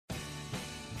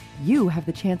you have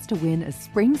the chance to win a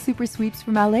spring super sweeps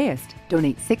from LAist.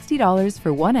 Donate $60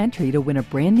 for one entry to win a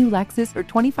brand new Lexus or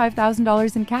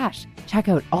 $25,000 in cash. Check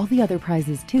out all the other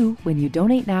prizes too when you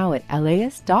donate now at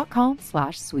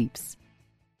LAist.com/sweeps.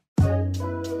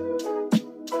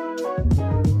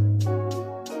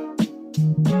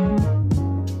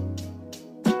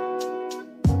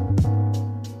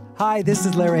 Hi, this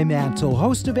is Larry Mantle,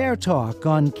 host of Air Talk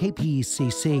on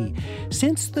KPCC.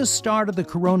 Since the start of the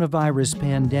coronavirus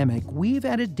pandemic, we've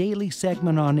had a daily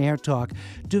segment on Air Talk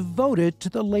devoted to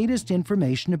the latest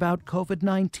information about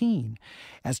COVID-19.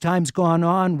 As time's gone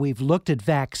on, we've looked at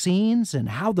vaccines and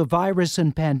how the virus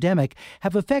and pandemic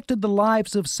have affected the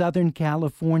lives of Southern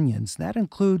Californians. That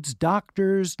includes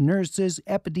doctors, nurses,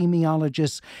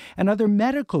 epidemiologists, and other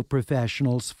medical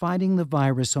professionals fighting the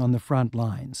virus on the front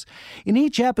lines. In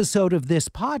each episode of this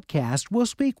podcast, we'll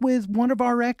speak with one of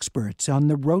our experts on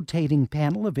the rotating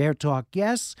panel of Air Talk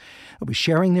guests who will be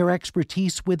sharing their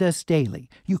expertise with us daily.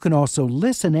 You can also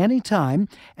listen anytime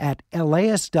at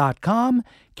LAist.com,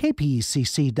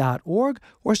 kpecc.org,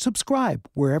 or subscribe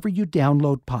wherever you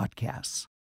download podcasts.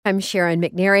 I'm Sharon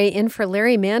McNary in for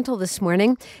Larry Mantle this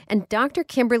morning, and Dr.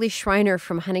 Kimberly Schreiner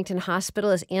from Huntington Hospital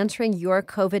is answering your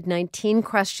COVID-19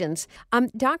 questions.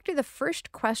 Doctor, the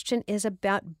first question is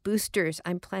about boosters.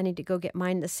 I'm planning to go get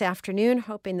mine this afternoon,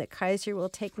 hoping that Kaiser will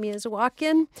take me as a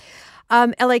walk-in.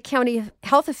 LA County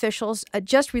health officials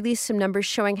just released some numbers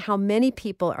showing how many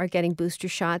people are getting booster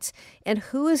shots and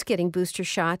who is getting booster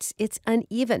shots. It's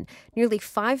uneven. Nearly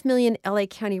 5 million LA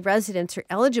County residents are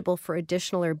eligible for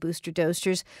additional or booster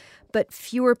doses, but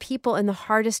fewer people in the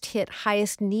hardest hit,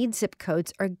 highest need zip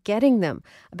codes are getting them,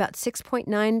 about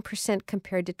 6.9%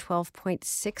 compared to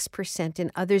 12.6%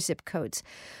 in other zip codes.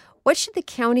 What should the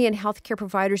county and healthcare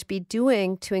providers be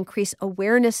doing to increase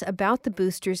awareness about the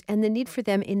boosters and the need for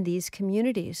them in these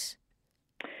communities?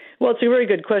 Well, it's a very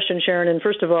good question, Sharon. And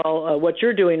first of all, what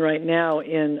you're doing right now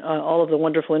in all of the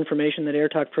wonderful information that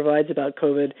AirTalk provides about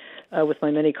COVID with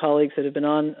my many colleagues that have been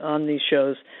on these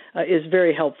shows is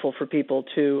very helpful for people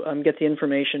to get the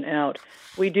information out.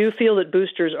 We do feel that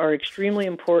boosters are extremely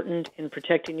important in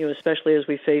protecting you, especially as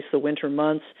we face the winter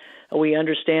months. We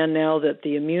understand now that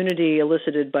the immunity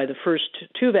elicited by the first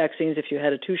two vaccines, if you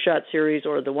had a two-shot series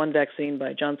or the one vaccine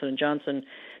by Johnson & Johnson,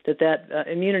 that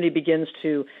immunity begins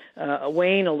to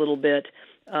wane a little bit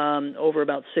over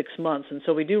about 6 months. And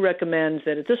so we do recommend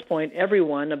that at this point,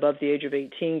 everyone above the age of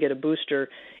 18 get a booster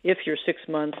if you're 6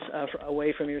 months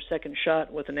away from your second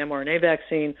shot with an mRNA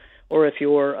vaccine, or if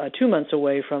you're 2 months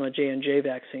away from a J&J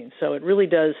vaccine. So it really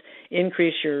does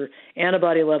increase your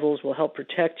antibody levels, will help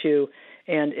protect you,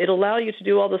 and it'll allow you to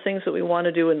do all the things that we want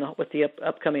to do with the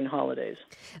upcoming holidays.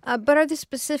 But are there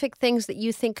specific things that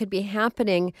you think could be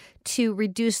happening to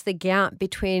reduce the gap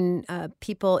between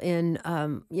people in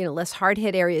less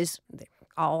hard-hit areas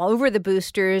all over the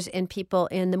boosters and people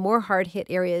in the more hard-hit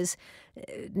areas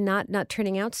not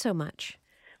turning out so much?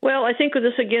 Well, I think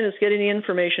this, again, is getting the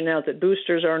information out that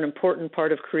boosters are an important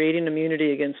part of creating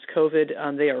immunity against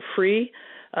COVID. They are free.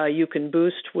 You can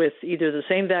boost with either the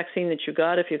same vaccine that you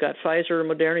got. If you got Pfizer or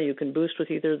Moderna, you can boost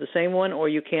with either the same one, or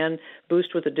you can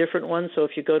boost with a different one. So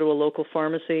if you go to a local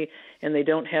pharmacy and they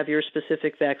don't have your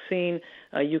specific vaccine,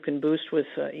 you can boost with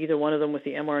either one of them with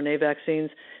the mRNA vaccines.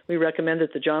 We recommend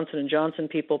that the Johnson & Johnson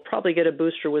people probably get a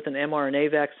booster with an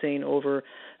mRNA vaccine over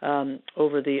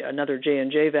another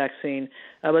J&J vaccine.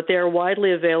 But they are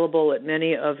widely available at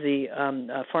many of the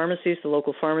pharmacies, the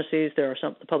local pharmacies. There are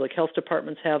some, the public health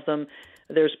departments have them.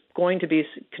 There's going to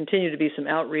continue to be some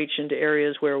outreach into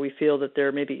areas where we feel that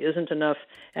there maybe isn't enough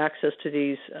access to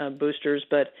these boosters,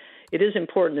 but it is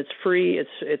important. It's free.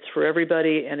 It's for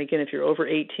everybody. And again, if you're over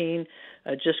 18,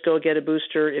 just go get a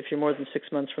booster if you're more than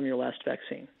 6 months from your last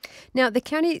vaccine. Now, the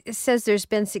county says there's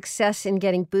been success in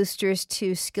getting boosters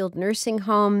to skilled nursing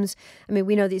homes. I mean,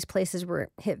 we know these places were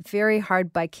hit very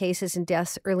hard by cases and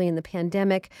deaths early in the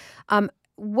pandemic.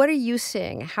 What are you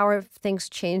seeing? How have things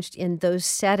changed in those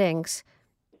settings?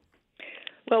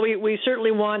 Well, we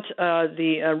certainly want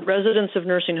the residents of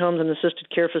nursing homes and assisted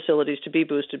care facilities to be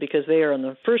boosted because they are in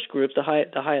the first group, the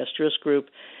highest risk group,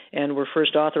 and were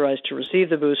first authorized to receive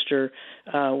the booster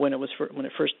when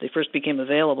they first became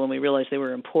available, and we realized they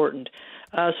were important.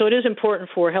 So it is important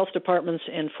for health departments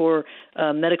and for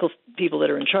medical people that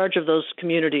are in charge of those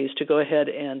communities to go ahead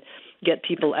and get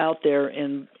people out there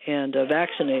and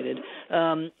vaccinated.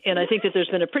 And I think that there's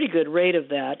been a pretty good rate of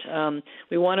that.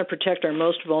 We want to protect our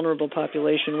most vulnerable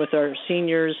population with our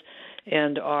seniors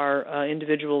and our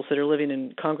individuals that are living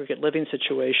in congregate living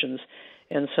situations.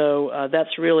 And so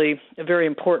that's really a very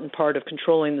important part of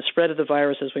controlling the spread of the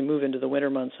virus as we move into the winter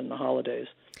months and the holidays.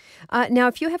 Now,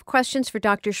 if you have questions for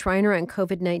Dr. Schreiner on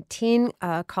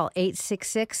COVID-19, call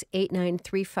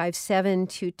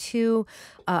 866-893-5722.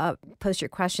 Post your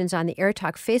questions on the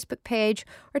AirTalk Facebook page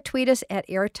or tweet us at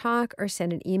AirTalk or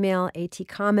send an email,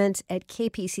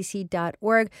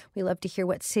 atcomments@kpcc.org. We love to hear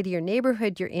what city or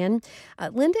neighborhood you're in.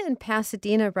 Linda in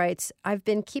Pasadena writes, I've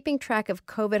been keeping track of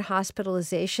COVID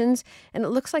hospitalizations, and it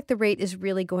looks like the rate is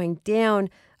really going down.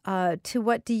 To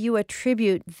what do you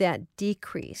attribute that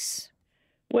decrease?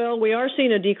 Well, we are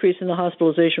seeing a decrease in the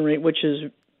hospitalization rate, which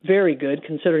is very good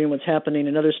considering what's happening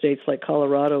in other states like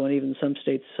Colorado and even some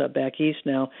states back east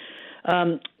now.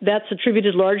 That's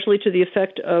attributed largely to the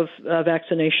effect of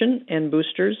vaccination and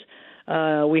boosters.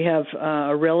 We have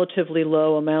a relatively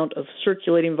low amount of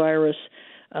circulating virus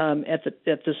at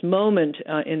this moment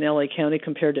in LA County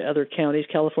compared to other counties.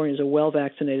 California is a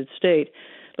well-vaccinated state.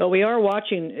 But we are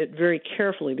watching it very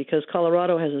carefully because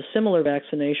Colorado has a similar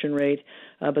vaccination rate,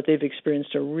 but they've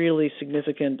experienced a really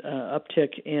significant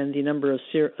uptick in the number of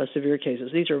severe cases.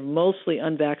 These are mostly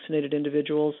unvaccinated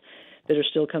individuals that are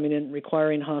still coming in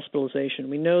requiring hospitalization.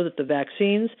 We know that the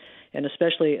vaccines, and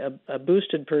especially a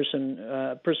boosted person,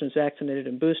 a person who's vaccinated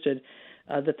and boosted,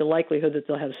 that the likelihood that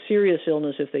they'll have serious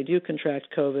illness if they do contract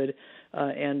COVID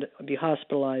and be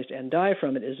hospitalized and die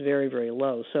from it is very, very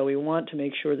low. So we want to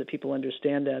make sure that people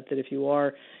understand that if you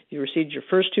received your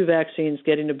first two vaccines,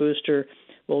 getting a booster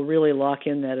will really lock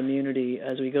in that immunity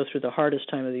as we go through the hardest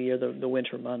time of the year, the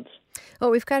winter months.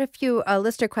 Well, we've got a few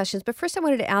listener questions, but first I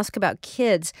wanted to ask about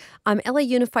kids. LA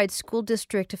Unified School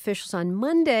District officials on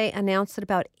Monday announced that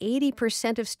about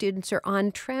 80% of students are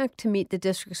on track to meet the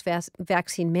district's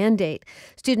vaccine mandate.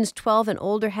 Students 12 and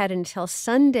older had until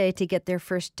Sunday to get their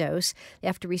first dose. They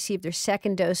have to receive their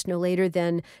second dose no later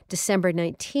than December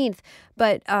 19th.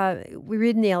 But we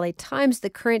read in the LA Times the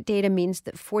current data means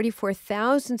that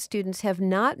 44,000 students have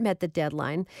not met the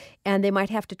deadline, and they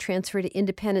might have to transfer to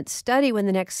independent study when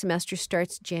the next semester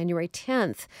starts January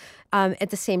 10th. At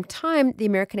the same time, the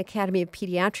American Academy of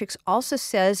Pediatrics also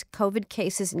says COVID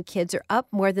cases in kids are up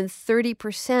more than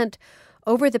 30%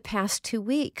 over the past 2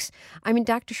 weeks. I mean,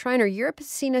 Dr. Schreiner, Europe has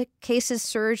seen cases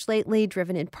surge lately,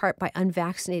 driven in part by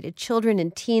unvaccinated children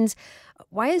and teens.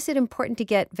 Why is it important to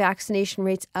get vaccination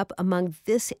rates up among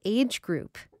this age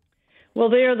group? Well,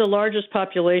 they are the largest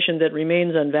population that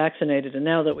remains unvaccinated, and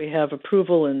now that we have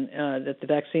approval and that the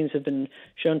vaccines have been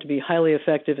shown to be highly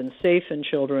effective and safe in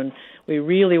children, we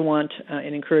really want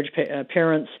and encourage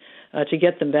parents to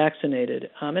get them vaccinated.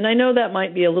 And I know that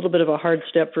might be a little bit of a hard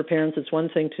step for parents. It's one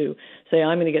thing to say,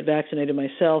 I'm going to get vaccinated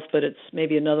myself, but it's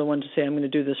maybe another one to say, I'm going to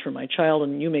do this for my child,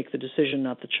 and you make the decision,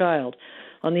 not the child.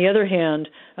 On the other hand,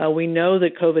 we know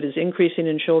that COVID is increasing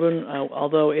in children,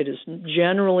 although it is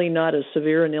generally not as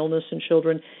severe an illness in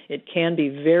children. It can be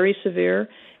very severe,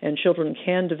 and children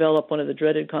can develop one of the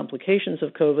dreaded complications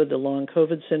of COVID, the long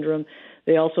COVID syndrome.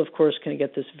 They also, of course, can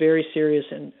get this very serious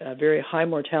and very high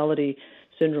mortality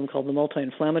syndrome called the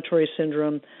multi-inflammatory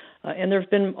syndrome. And there have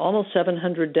been almost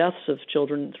 700 deaths of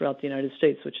children throughout the United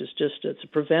States, which is it's a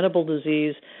preventable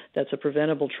disease. That's a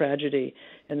preventable tragedy.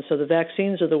 And so the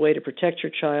vaccines are the way to protect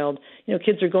your child. You know,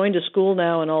 kids are going to school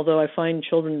now, and although I find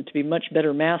children to be much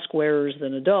better mask wearers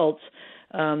than adults,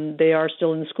 they are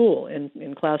still in school,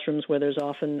 in classrooms where there's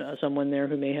often someone there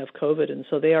who may have COVID. And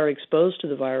so they are exposed to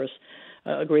the virus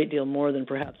a great deal more than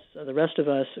perhaps the rest of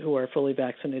us who are fully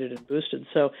vaccinated and boosted.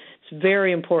 So it's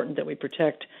very important that we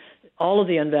protect all of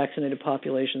the unvaccinated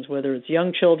populations, whether it's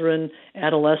young children,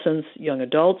 adolescents, young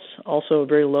adults, also a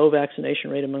very low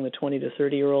vaccination rate among the 20 to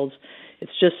 30-year-olds.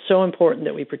 It's just so important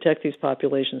that we protect these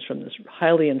populations from this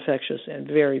highly infectious and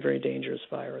very, very dangerous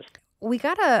virus. We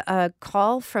got a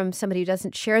call from somebody who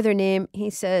doesn't share their name. He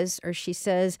says, or she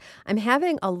says, I'm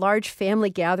having a large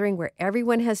family gathering where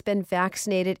everyone has been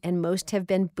vaccinated and most have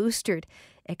been boosted,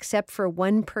 except for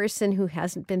one person who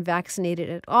hasn't been vaccinated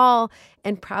at all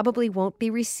and probably won't be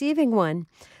receiving one.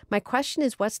 My question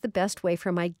is, what's the best way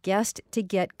for my guest to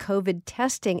get COVID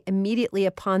testing immediately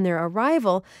upon their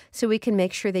arrival so we can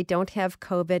make sure they don't have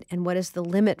COVID, and what is the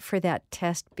limit for that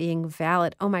test being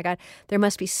valid? Oh, my God, there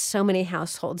must be so many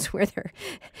households where they're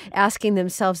asking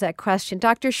themselves that question.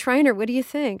 Dr. Schreiner, what do you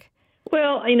think?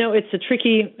 Well, you know, it's a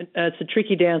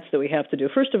tricky dance that we have to do.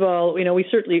 First of all, you know, we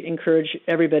certainly encourage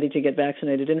everybody to get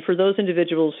vaccinated. And for those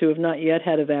individuals who have not yet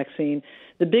had a vaccine,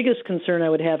 the biggest concern I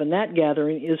would have in that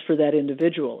gathering is for that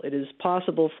individual. It is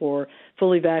possible for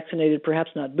fully vaccinated,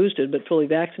 perhaps not boosted, but fully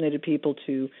vaccinated people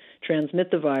to transmit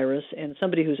the virus, and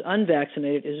somebody who's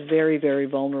unvaccinated is very, very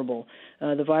vulnerable.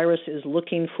 The virus is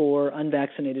looking for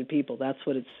unvaccinated people. That's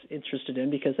what it's interested in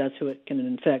because that's who it can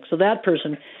infect. So that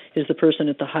person is the person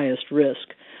at the highest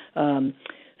risk.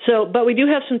 But we do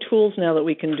have some tools now that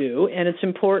we can do, and it's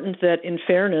important that, in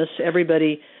fairness,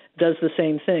 everybody does the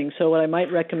same thing. So what I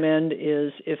might recommend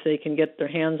is if they can get their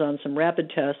hands on some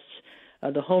rapid tests,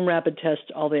 the home rapid tests,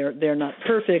 they're not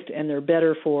perfect, and they're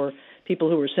better for people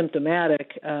who are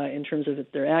symptomatic in terms of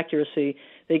their accuracy.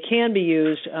 They can be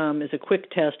used as a quick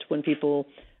test when people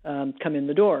come in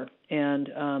the door, and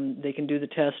they can do the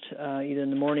test either in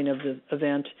the morning of the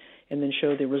event and then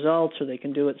show the results, or they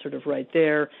can do it sort of right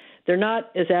there. They're not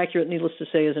as accurate, needless to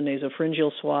say, as a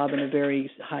nasopharyngeal swab and a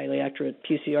very highly accurate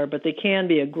PCR, but they can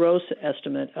be a gross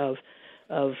estimate of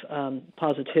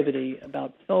positivity,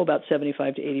 about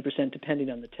 75 to 80%, depending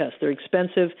on the test. They're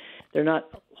expensive. They're not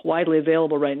widely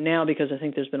available right now because I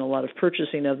think there's been a lot of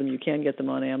purchasing of them. You can get them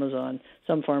on Amazon.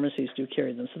 Some pharmacies do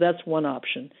carry them. So that's one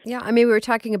option. Yeah, I mean, we were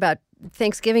talking about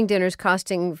Thanksgiving dinners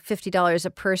costing $50 a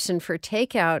person for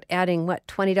takeout, adding,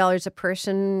 $20 a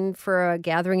person for a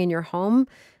gathering in your home?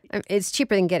 It's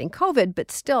cheaper than getting COVID,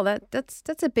 but still,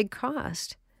 that's a big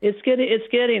cost. It's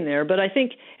getting there, but I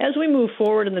think as we move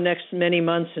forward in the next many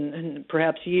months and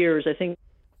perhaps years, I think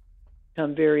it's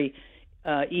become very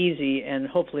easy and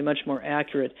hopefully much more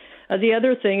accurate. The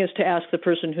other thing is to ask the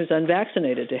person who's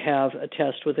unvaccinated to have a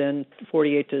test within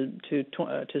 48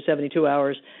 to 72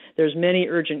 hours. There's many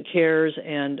urgent cares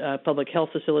and public health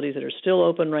facilities that are still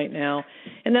open right now,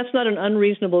 and that's not an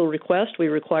unreasonable request. We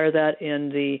require that in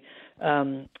the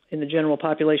general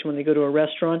population when they go to a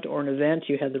restaurant or an event.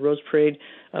 You had the Rose Parade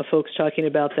folks talking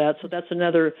about that. So that's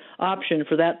another option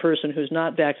for that person who's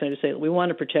not vaccinated to say, we want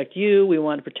to protect you, we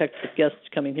want to protect the guests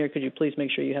coming here. Could you please make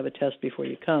sure you have a test before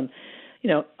you come?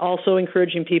 Also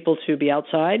encouraging people to be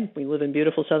outside. We live in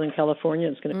beautiful Southern California.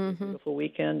 It's going to be a beautiful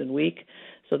weekend and week.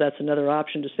 So that's another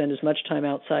option, to spend as much time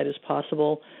outside as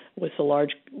possible with a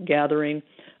large gathering.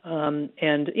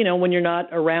 When you're not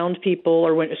around people,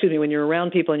 or when you're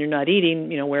around people and you're not eating,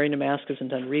 wearing a mask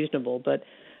isn't unreasonable. But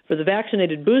for the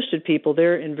vaccinated, boosted people,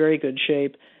 they're in very good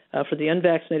shape. For the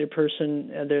unvaccinated person,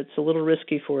 it's a little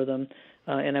risky for them.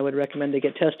 And I would recommend they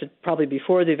get tested probably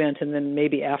before the event and then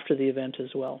maybe after the event as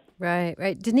well.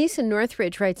 Right. Denise in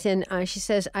Northridge writes in, she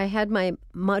says, I had my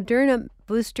Moderna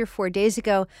booster 4 days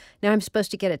ago. Now I'm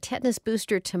supposed to get a tetanus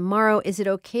booster tomorrow. Is it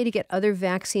okay to get other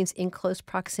vaccines in close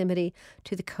proximity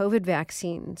to the COVID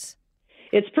vaccines?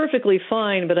 It's perfectly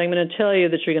fine, but I'm going to tell you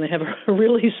that you're going to have a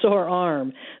really sore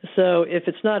arm. So if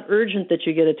it's not urgent that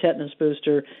you get a tetanus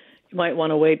booster, you might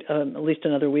want to wait at least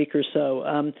another week or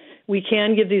so. We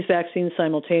can give these vaccines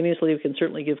simultaneously. We can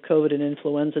certainly give COVID and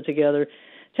influenza together.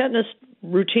 Tetanus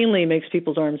routinely makes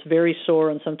people's arms very sore,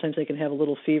 and sometimes they can have a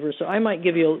little fever. So I might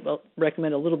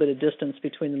recommend a little bit of distance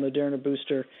between the Moderna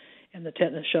booster and the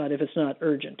tetanus shot if it's not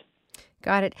urgent.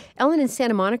 Got it. Ellen in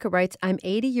Santa Monica writes, I'm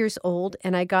 80 years old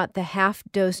and I got the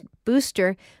half-dose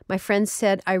booster. My friend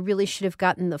said I really should have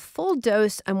gotten the full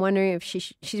dose. I'm wondering if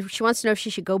she wants to know if she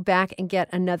should go back and get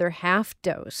another half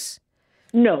dose.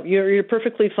 No, you're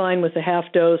perfectly fine with the half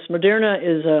dose. Moderna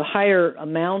is a higher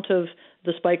amount of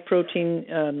the spike protein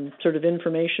sort of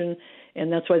information,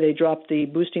 and that's why they dropped the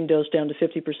boosting dose down to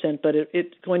 50%, but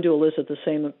it's going to elicit the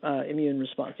same immune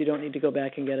response. You don't need to go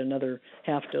back and get another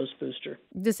half-dose booster.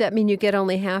 Does that mean you get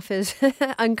only half as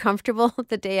uncomfortable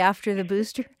the day after the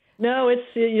booster? No,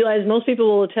 as most people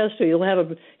will attest to, you'll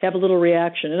have a little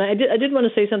reaction. And I did want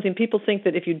to say something. People think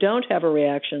that if you don't have a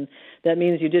reaction, that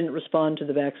means you didn't respond to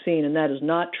the vaccine, and that is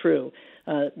not true.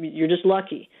 You're just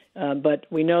lucky. But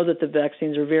we know that the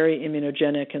vaccines are very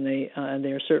immunogenic, and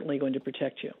they are certainly going to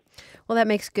protect you. Well, that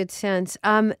makes good sense.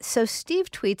 So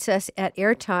Steve tweets us at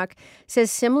AirTalk,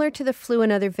 says, similar to the flu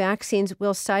and other vaccines,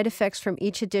 will side effects from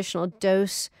each additional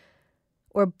dose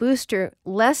or booster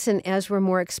lessen as we're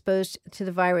more exposed to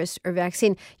the virus or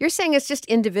vaccine? You're saying it's just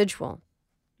individual.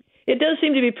 It does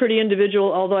seem to be pretty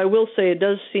individual, although I will say it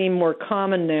does seem more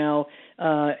common now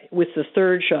with the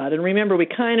third shot. And remember, we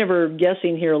kind of are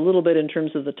guessing here a little bit in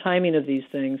terms of the timing of these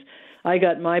things. I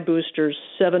got my boosters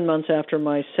 7 months after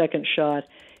my second shot,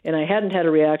 and I hadn't had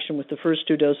a reaction with the first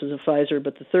 2 doses of Pfizer,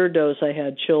 but the third dose I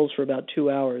had chills for about 2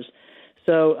 hours.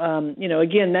 So,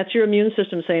 again, that's your immune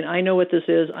system saying, I know what this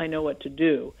is, I know what to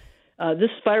do.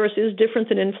 This virus is different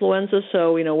than influenza,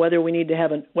 so, whether we need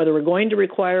to whether we're going to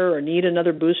require or need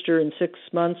another booster in 6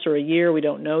 months or a year, we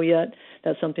don't know yet.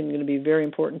 That's something going to be very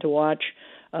important to watch.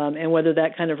 And whether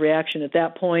that kind of reaction at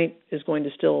that point is going to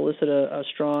still elicit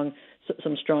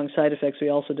some strong side effects, we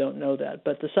also don't know that.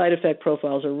 But the side effect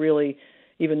profiles are really,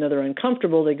 even though they're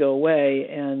uncomfortable, they go away,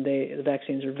 and the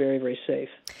vaccines are very, very safe.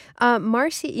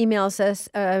 Marcy emails us.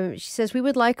 She says, we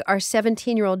would like our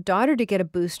 17-year-old daughter to get a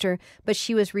booster, but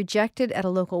she was rejected at a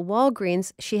local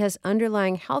Walgreens. She has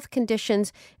underlying health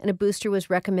conditions, and a booster was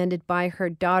recommended by her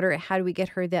daughter. How do we get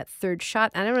her that third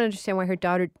shot? I don't understand why her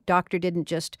doctor didn't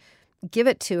just give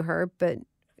it to her, but...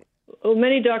 Well,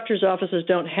 many doctors' offices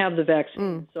don't have the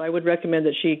vaccine, so I would recommend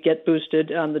that she get boosted.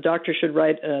 The doctor should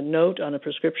write a note on a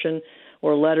prescription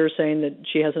or a letter saying that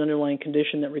she has an underlying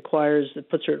condition that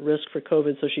puts her at risk for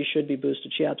COVID, so she should be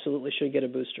boosted. She absolutely should get a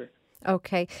booster.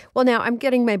 Okay. Well, now I'm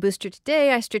getting my booster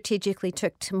today. I strategically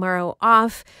took tomorrow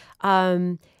off,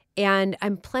 and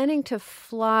I'm planning to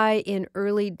fly in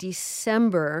early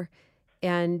December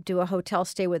and do a hotel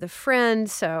stay with a friend.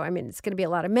 So, I mean, it's going to be a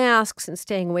lot of masks and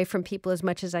staying away from people as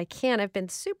much as I can. I've been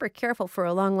super careful for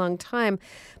a long, long time.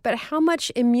 But how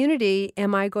much immunity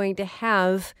am I going to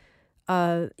have,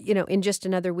 in just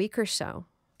another week or so?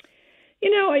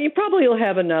 You probably will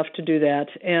have enough to do that.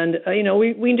 And,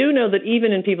 we do know that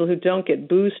even in people who don't get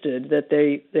boosted, that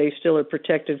they still are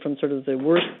protected from sort of the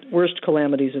worst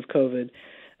calamities of COVID.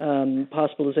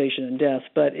 Hospitalization and death,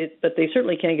 but they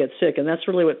certainly can get sick, and that's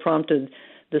really what prompted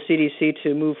the CDC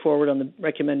to move forward on the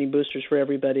recommending boosters for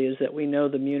everybody, is that we know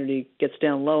the immunity gets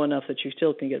down low enough that you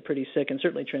still can get pretty sick and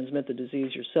certainly transmit the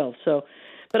disease yourself. So,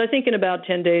 but I think in about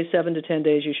 10 days, 7 to 10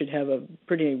 days, you should have a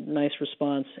pretty nice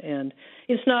response, and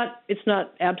it's not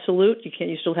absolute.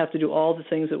 You still have to do all the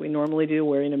things that we normally do,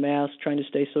 wearing a mask, trying to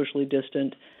stay socially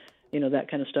distant, that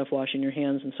kind of stuff, washing your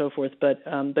hands and so forth. But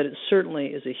it certainly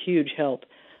is a huge help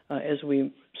as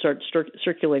we start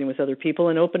circulating with other people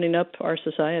and opening up our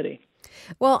society.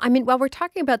 Well, I mean, while we're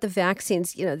talking about the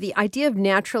vaccines, the idea of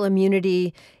natural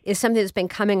immunity is something that's been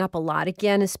coming up a lot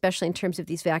again, especially in terms of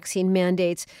these vaccine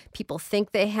mandates. People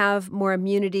think they have more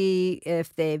immunity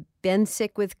if they've been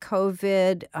sick with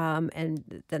COVID,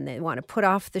 and then they want to put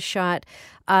off the shot.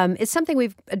 It's something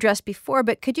we've addressed before,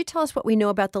 but could you tell us what we know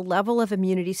about the level of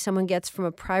immunity someone gets from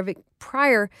a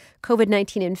prior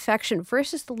COVID-19 infection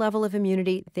versus the level of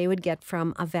immunity they would get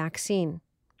from a vaccine?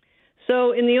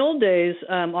 So in the old days,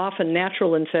 often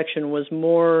natural infection was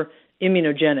more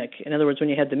immunogenic. In other words, when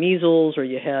you had the measles or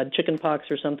you had chickenpox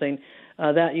or something,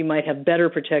 that you might have better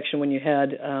protection when you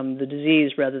had the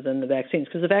disease rather than the vaccines,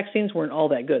 because the vaccines weren't all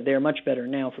that good. They are much better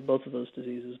now for both of those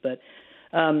diseases. But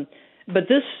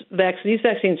these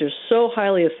vaccines are so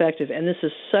highly effective, and this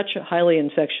is such a highly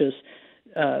infectious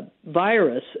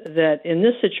virus that in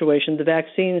this situation, the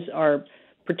vaccines are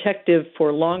protective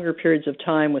for longer periods of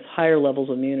time with higher levels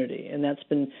of immunity. And that's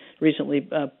been recently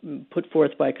put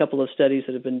forth by a couple of studies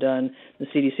that have been done. The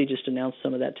CDC just announced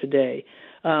some of that today.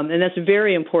 And that's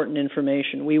very important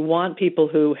information. We want people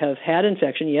who have had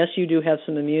infection. Yes, you do have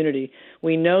some immunity.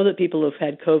 We know that people who have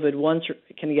had COVID once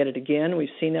can get it again. We've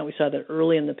seen that. We saw that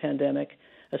early in the pandemic,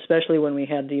 especially when we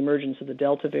had the emergence of the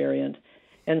Delta variant.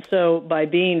 And so by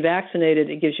being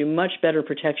vaccinated, it gives you much better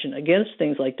protection against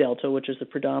things like Delta, which is the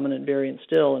predominant variant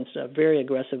still, and it's a very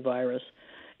aggressive virus,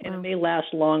 and it may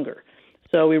last longer.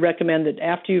 So we recommend that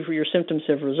after your symptoms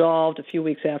have resolved, a few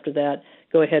weeks after that,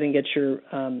 go ahead and get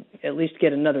at least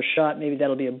get another shot. Maybe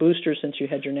that'll be a booster since you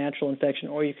had your natural infection,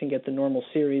 or you can get the normal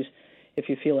series if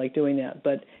you feel like doing that.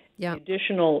 But the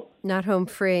additional not home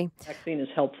free vaccine is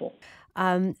helpful.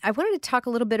 I wanted to talk a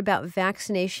little bit about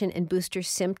vaccination and booster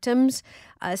symptoms.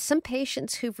 Some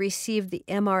patients who've received the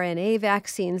mRNA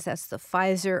vaccines, that's the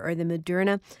Pfizer or the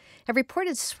Moderna, have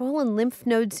reported swollen lymph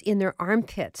nodes in their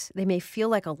armpits. They may feel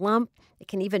like a lump. It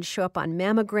can even show up on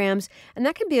mammograms, and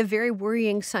that can be a very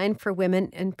worrying sign for women,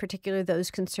 in particular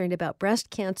those concerned about breast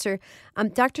cancer.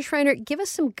 Dr. Schreiner, give us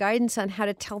some guidance on how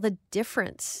to tell the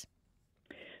difference.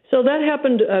 So that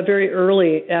happened very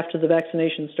early after the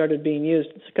vaccination started being used.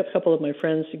 A couple of my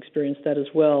friends experienced that as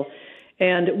well.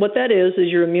 And what that is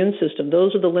your immune system.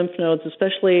 Those are the lymph nodes,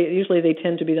 usually they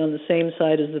tend to be on the same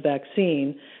side as the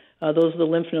vaccine. Those are the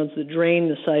lymph nodes that drain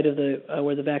the site of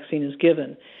where the vaccine is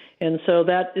given. And so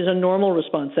that is a normal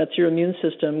response. That's your immune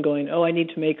system going, I need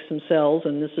to make some cells,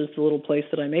 and this is the little place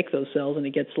that I make those cells, and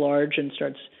it gets large and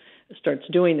starts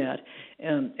doing that.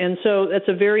 And so that's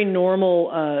a very normal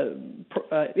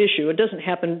issue. It doesn't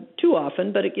happen too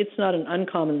often, but it's not an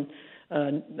uncommon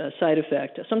side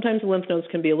effect. Sometimes the lymph nodes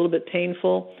can be a little bit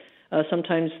painful.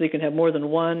 Sometimes they can have more than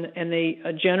one, and they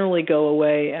generally go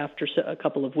away after a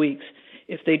couple of weeks.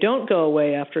 If they don't go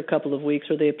away after a couple of weeks,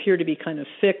 or they appear to be kind of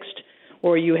fixed,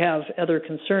 or you have other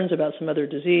concerns about some other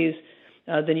disease,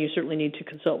 then you certainly need to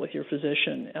consult with your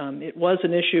physician. It was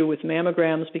an issue with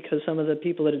mammograms because some of the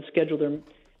people that had scheduled their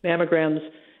mammograms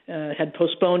had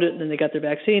postponed it, and then they got their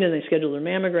vaccine and they scheduled their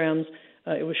mammograms.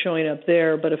 it was showing up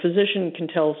there. But a physician can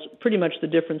tell pretty much the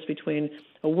difference between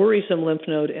a worrisome lymph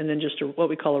node and then just what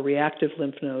we call a reactive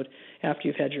lymph node after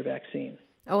you've had your vaccine.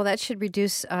 Oh, well, that should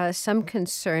reduce some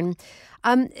concern.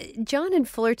 John in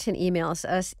Fullerton emails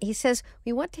us. He says,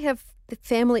 we want to have the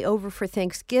family over for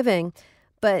Thanksgiving,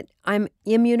 but I'm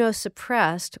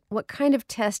immunosuppressed. What kind of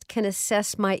test can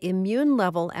assess my immune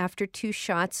level after 2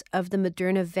 shots of the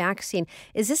Moderna vaccine?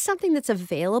 Is this something that's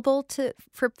available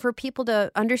for people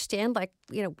to understand,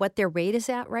 what their rate is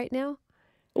at right now?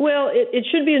 Well, it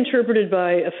should be interpreted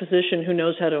by a physician who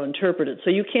knows how to interpret it. So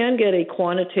you can get a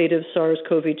quantitative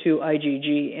SARS-CoV-2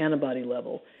 IgG antibody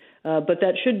level, but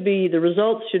the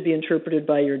results should be interpreted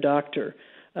by your doctor.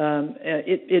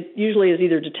 It usually is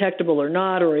either detectable or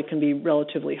not, or it can be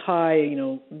relatively high,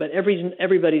 but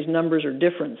everybody's numbers are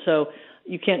different. So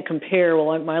you can't compare,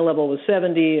 well, my level was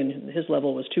 70 and his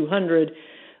level was 200.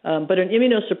 But an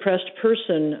immunosuppressed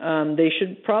person, they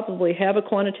should probably have a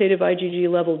quantitative IgG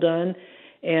level done.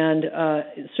 And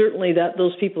certainly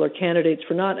those people are candidates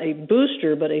for not a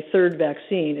booster, but a third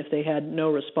vaccine if they had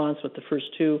no response with the first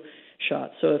 2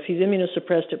 shots. So if he's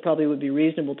immunosuppressed, it probably would be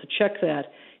reasonable to check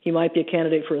that. He might be a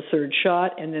candidate for a third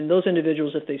shot, and then those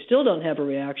individuals, if they still don't have a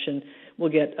reaction, will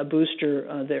get a booster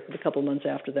a couple months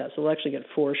after that. So they'll actually get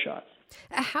 4 shots.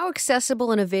 How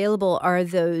accessible and available are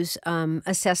those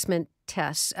assessment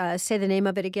tests? Say the name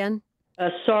of it again.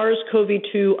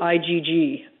 SARS-CoV-2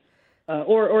 IgG,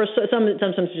 or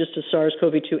sometimes just a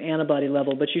SARS-CoV-2 antibody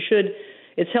level. But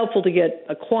it's helpful to get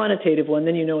a quantitative one,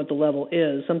 then you know what the level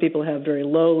is. Some people have very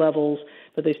low levels,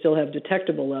 but they still have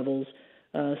detectable levels.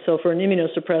 So for an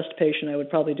immunosuppressed patient, I would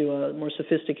probably do a more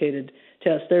sophisticated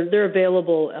test. They're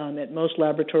available at most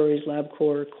laboratories.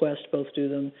 LabCorp, Quest both do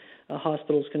them.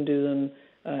 Hospitals can do them.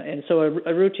 And so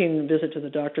a routine visit to the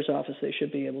doctor's office, they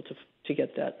should be able to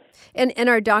get that. And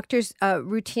are doctors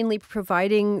routinely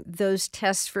providing those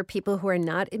tests for people who are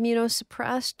not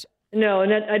immunosuppressed? No,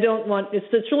 and I don't want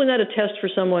it's really not a test for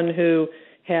someone who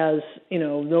has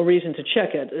no reason to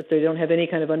check it. If they don't have any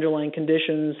kind of underlying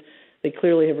conditions, they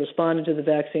clearly have responded to the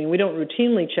vaccine. We don't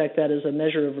routinely check that as a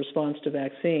measure of response to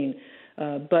vaccine.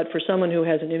 But for someone who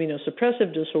has an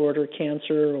immunosuppressive disorder,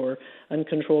 cancer or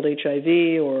uncontrolled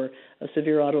HIV or a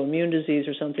severe autoimmune disease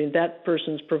or something, that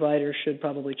person's provider should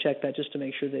probably check that just to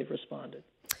make sure they've responded.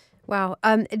 Wow.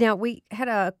 Now, we had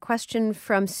a question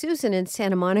from Susan in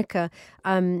Santa Monica.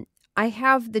 I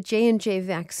have the J&J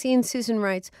vaccine, Susan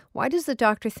writes. Why does the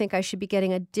doctor think I should be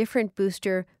getting a different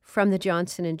booster from the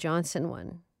Johnson & Johnson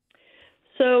one?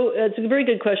 So it's a very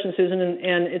good question, Susan,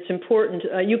 and it's important.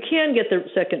 You can get the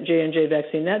second J&J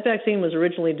vaccine. That vaccine was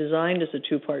originally designed as a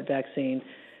 2-part vaccine,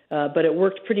 but it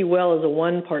worked pretty well as a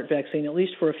 1-part vaccine, at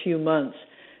least for a few months.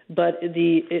 But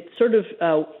the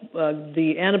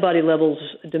antibody levels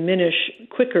diminish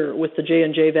quicker with the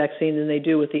J&J vaccine than they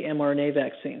do with the mRNA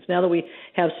vaccines. Now that we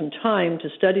have some time to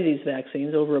study these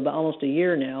vaccines, over about almost a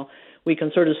year now, we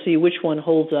can sort of see which one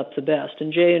holds up the best,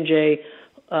 and J&J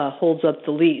holds up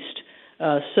the least.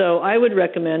 So I would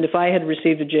recommend, if I had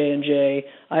received a J&J,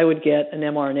 I would get an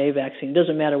mRNA vaccine. It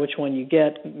doesn't matter which one you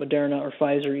get, Moderna or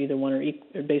Pfizer, either one are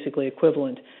basically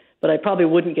equivalent. But I probably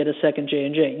wouldn't get a second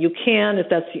J&J. You can if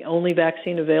that's the only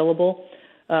vaccine available.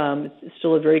 It's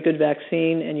still a very good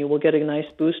vaccine, and you will get a nice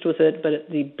boost with it, but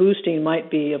the boosting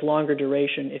might be of longer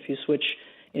duration if you switch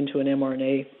into an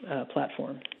mRNA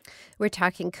platform. We're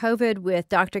talking COVID with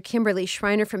Dr. Kimberly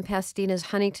Shriner from Pasadena's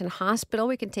Huntington Hospital.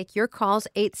 We can take your calls,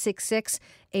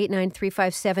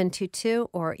 866-893-5722,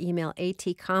 or email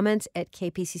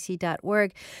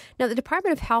atcomments@kpcc.org. Now, the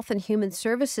Department of Health and Human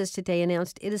Services today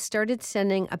announced it has started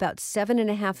sending about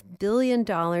 $7.5 billion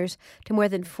to more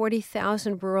than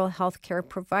 40,000 rural health care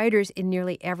providers in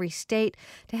nearly every state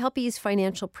to help ease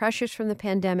financial pressures from the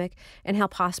pandemic and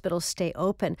help hospitals stay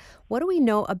open. What do we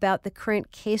know about the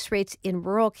current case rates in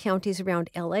rural counties around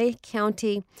LA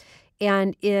County,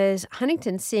 and is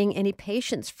Huntington seeing any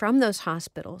patients from those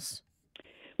hospitals?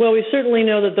 Well, we certainly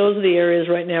know that those are the areas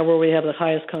right now where we have the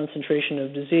highest concentration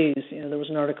of disease. There was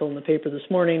an article in the paper this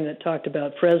morning that talked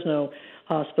about Fresno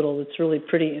Hospital that's really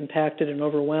pretty impacted and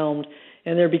overwhelmed,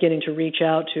 and they're beginning to reach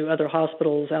out to other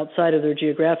hospitals outside of their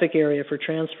geographic area for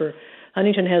transfer.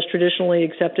 Huntington has traditionally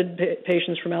accepted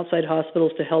patients from outside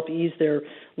hospitals to help ease their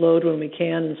load when we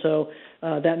can, and so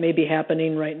that may be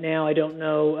happening right now. I don't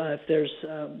know if there's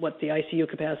what the ICU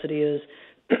capacity is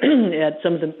at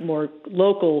some of the more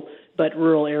local but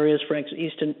rural areas, for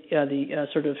instance, the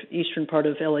sort of eastern part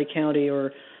of LA County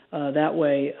or that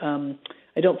way.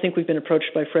 I don't think we've been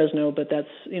approached by Fresno, but that's,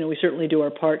 we certainly do our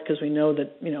part because we know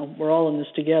that, we're all in this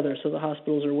together. So the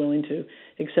hospitals are willing to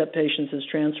accept patients as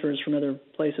transfers from other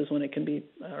places when it can be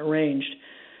arranged.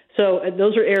 So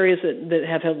those are areas that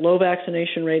have had low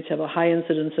vaccination rates, have a high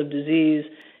incidence of disease.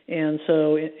 And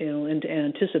so, in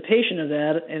anticipation of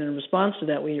that and in response to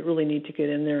that, we really need to get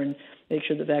in there and make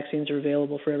sure that vaccines are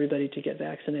available for everybody to get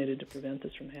vaccinated to prevent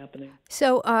this from happening.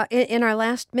 So in our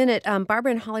last minute,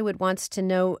 Barbara in Hollywood wants to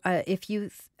know if you,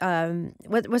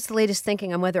 what's the latest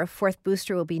thinking on whether a fourth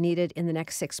booster will be needed in the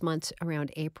next 6 months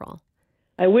around April?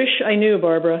 I wish I knew,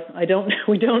 Barbara. I don't.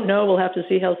 We don't know. We'll have to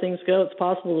see how things go. It's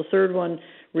possible the third one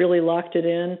really locked it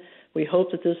in. We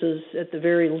hope that this is at the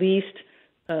very least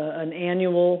an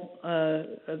annual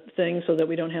thing, so that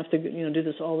we don't have to do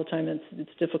this all the time.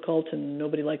 It's difficult and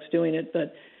nobody likes doing it,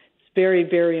 but it's very,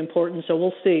 very important. So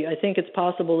we'll see. I think it's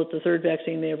possible that the third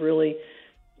vaccine may have really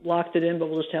locked it in, but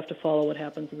we'll just have to follow what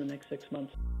happens in the next 6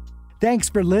 months. Thanks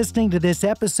for listening to this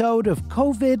episode of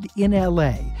COVID in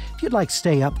LA. If you'd like to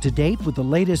stay up to date with the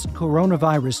latest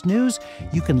coronavirus news,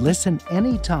 you can listen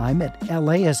anytime at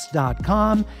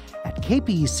laist.com, at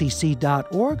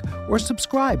kpecc.org, or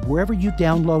subscribe wherever you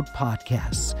download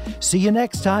podcasts. See you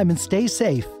next time and stay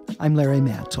safe. I'm Larry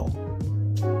Mantle.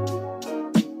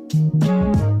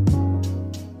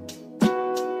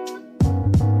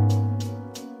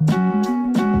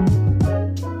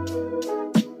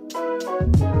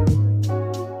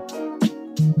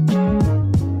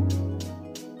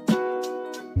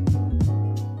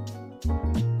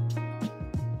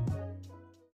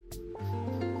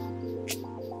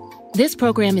 This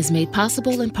program is made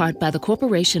possible in part by the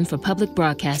Corporation for Public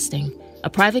Broadcasting,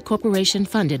 a private corporation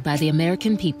funded by the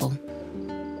American people.